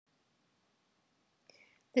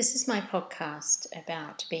This is my podcast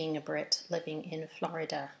about being a Brit living in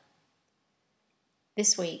Florida.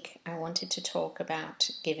 This week, I wanted to talk about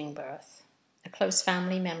giving birth. A close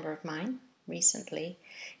family member of mine recently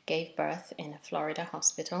gave birth in a Florida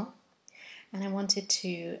hospital, and I wanted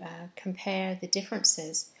to compare the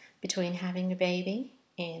differences between having a baby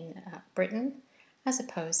in Britain as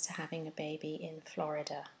opposed to having a baby in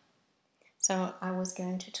Florida. So I was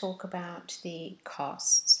going to talk about the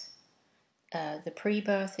costs. The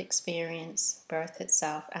pre-birth experience, birth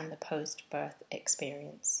itself, and the post-birth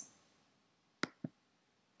experience.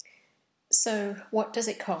 So what does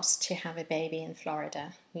it cost to have a baby in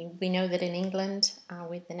Florida? We know that in England,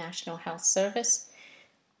 with the National Health Service,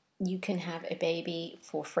 you can have a baby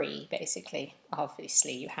for free, basically.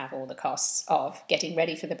 Obviously, you have all the costs of getting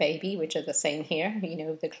ready for the baby, which are the same here,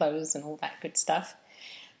 the clothes and all that good stuff.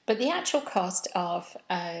 But the actual cost of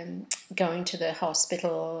going to the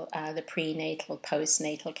hospital, the prenatal,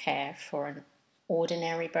 postnatal care for an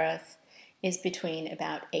ordinary birth is between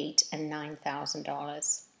about $8,000 and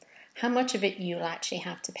 $9,000. How much of it you'll actually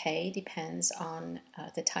have to pay depends on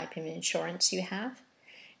the type of insurance you have,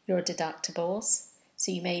 your deductibles.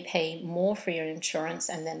 So you may pay more for your insurance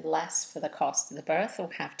and then less for the cost of the birth, or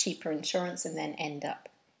have cheaper insurance and then end up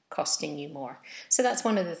costing you more. So that's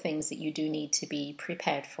one of the things that you do need to be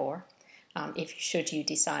prepared for should you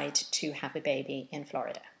decide to have a baby in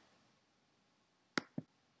Florida.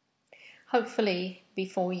 Hopefully,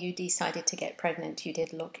 before you decided to get pregnant, you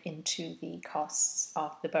did look into the costs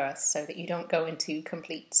of the birth so that you don't go into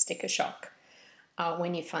complete sticker shock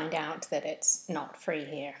when you find out that it's not free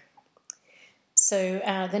here. So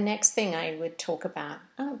the next thing I would talk about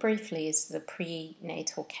briefly is the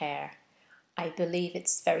prenatal care. I believe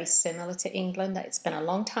it's very similar to England. It's been a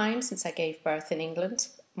long time since I gave birth in England,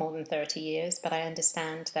 more than 30 years, but I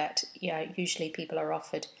understand that usually people are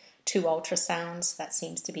offered 2 ultrasounds. That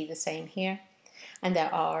seems to be the same here. And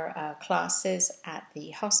there are classes at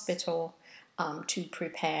the hospital to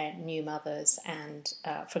prepare new mothers and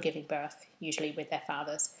for giving birth, usually with their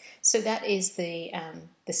fathers. So that is the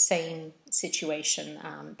same situation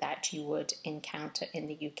that you would encounter in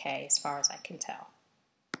the UK, as far as I can tell.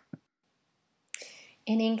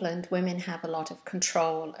 In England, women have a lot of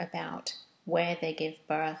control about where they give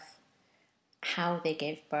birth, how they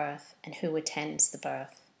give birth, and who attends the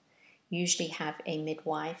birth. You usually have a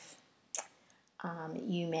midwife.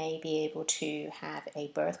 You may be able to have a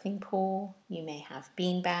birthing pool. You may have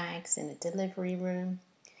bean bags in a delivery room.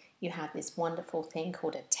 You have this wonderful thing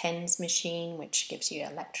called a TENS machine, which gives you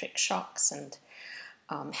electric shocks and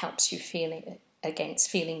helps you against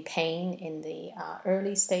feeling pain in the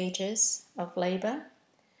early stages of labor.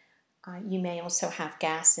 You may also have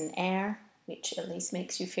gas and air, which at least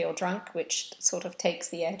makes you feel drunk, which sort of takes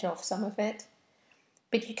the edge off some of it.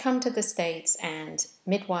 But you come to the States and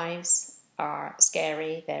midwives are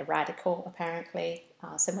scary. They're radical, apparently.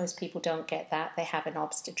 So most people don't get that. They have an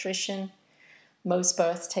obstetrician. Most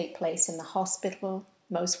births take place in the hospital.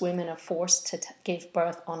 Most women are forced to give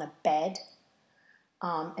birth on a bed.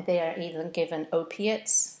 They are either given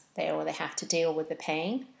opiates, or they have to deal with the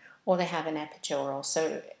pain, or they have an epidural.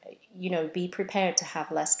 So, be prepared to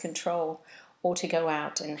have less control or to go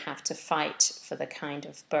out and have to fight for the kind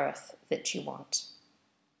of birth that you want.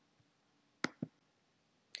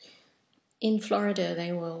 In Florida,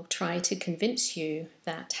 they will try to convince you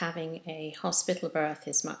that having a hospital birth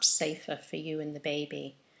is much safer for you and the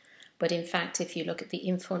baby. But in fact, if you look at the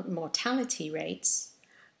infant mortality rates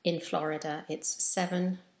in Florida, it's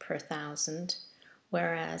 7 per 1,000,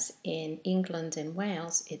 whereas in England and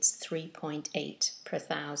Wales, it's 3.8 per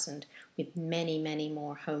 1,000, with many, many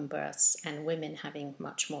more home births and women having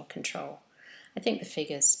much more control. I think the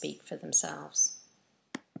figures speak for themselves.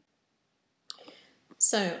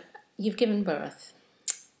 So, you've given birth.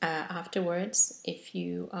 Afterwards, if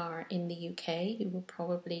you are in the UK, you will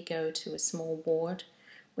probably go to a small ward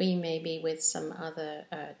where you may be with some other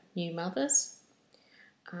new mothers.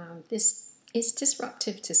 This is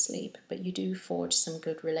disruptive to sleep, but you do forge some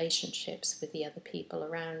good relationships with the other people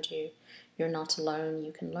around you. You're not alone.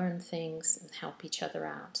 You can learn things and help each other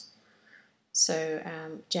out. So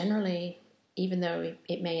generally, even though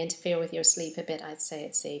it may interfere with your sleep a bit, I'd say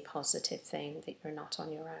it's a positive thing that you're not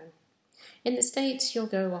on your own. In the States, you'll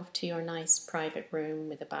go off to your nice private room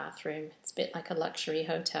with a bathroom. It's a bit like a luxury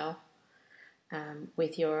hotel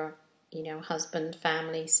with your, husband,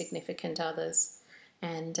 family, significant others.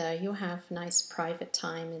 And you'll have nice private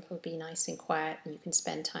time. It'll be nice and quiet, and you can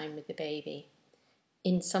spend time with the baby.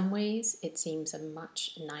 In some ways, it seems a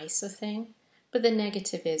much nicer thing, but the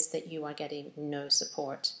negative is that you are getting no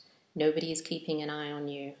support. Nobody is keeping an eye on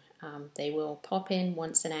you. They will pop in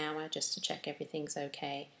once an hour just to check everything's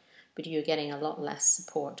okay, but you're getting a lot less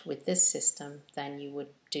support with this system than you would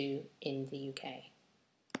do in the UK.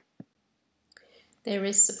 There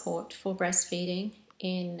is support for breastfeeding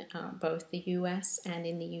in both the US and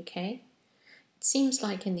in the UK. It seems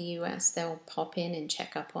like in the US they'll pop in and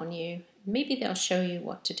check up on you. Maybe they'll show you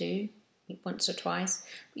what to do once or twice,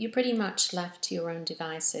 but you're pretty much left to your own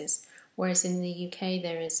devices. Whereas in the UK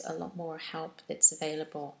there is a lot more help that's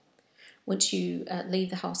available. Once you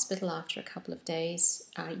leave the hospital after a couple of days,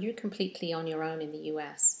 you're completely on your own in the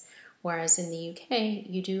US. Whereas in the UK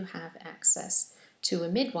you do have access to a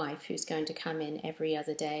midwife who's going to come in every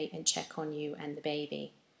other day and check on you and the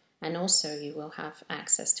baby. And also you will have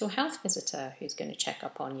access to a health visitor who's going to check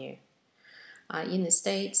up on you. In the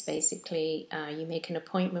States, basically, you make an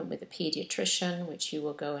appointment with a pediatrician, which you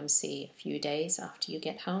will go and see a few days after you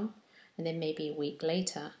get home, and then maybe a week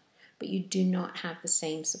later. But you do not have the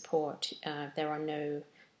same support. There are no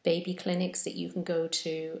baby clinics that you can go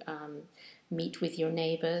to, meet with your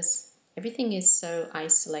neighbors. Everything is so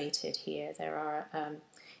isolated here.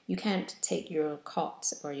 You can't take your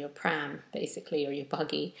cot or your pram, basically, or your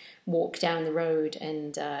buggy, walk down the road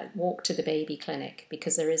and walk to the baby clinic,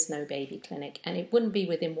 because there is no baby clinic, and it wouldn't be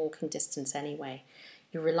within walking distance anyway.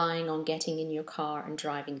 You're relying on getting in your car and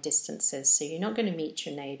driving distances, so you're not going to meet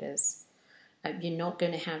your neighbors. You're not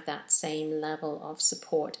going to have that same level of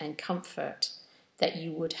support and comfort that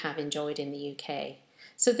you would have enjoyed in the UK.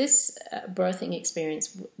 So this birthing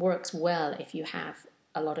experience works well if you have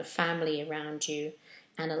a lot of family around you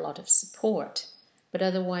and a lot of support. But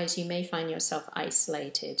otherwise you may find yourself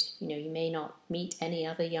isolated. You may not meet any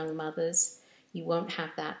other young mothers. You won't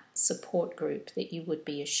have that support group that you would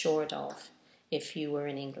be assured of if you were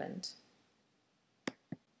in England.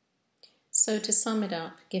 So to sum it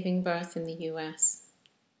up, giving birth in the US,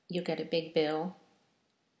 you'll get a big bill.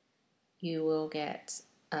 You will get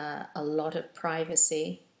a lot of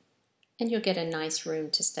privacy, and you'll get a nice room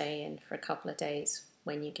to stay in for a couple of days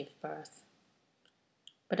when you give birth.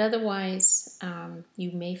 But otherwise,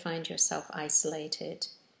 you may find yourself isolated.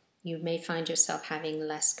 You may find yourself having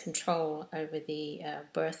less control over the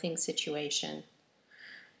birthing situation.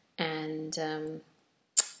 And,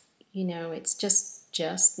 it's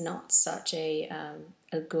just not such a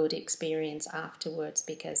good experience afterwards,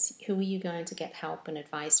 because who are you going to get help and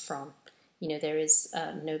advice from? There is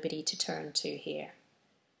nobody to turn to here.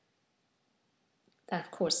 That,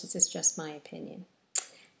 of course, this is just my opinion.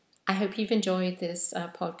 I hope you've enjoyed this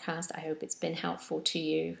podcast. I hope it's been helpful to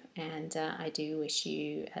you, and I do wish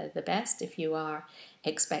you the best if you are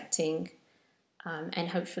expecting, and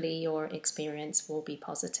hopefully your experience will be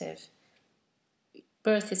positive.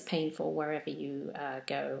 Birth is painful wherever you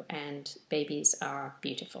go, and babies are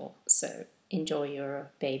beautiful. So enjoy your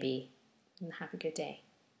baby and have a good day.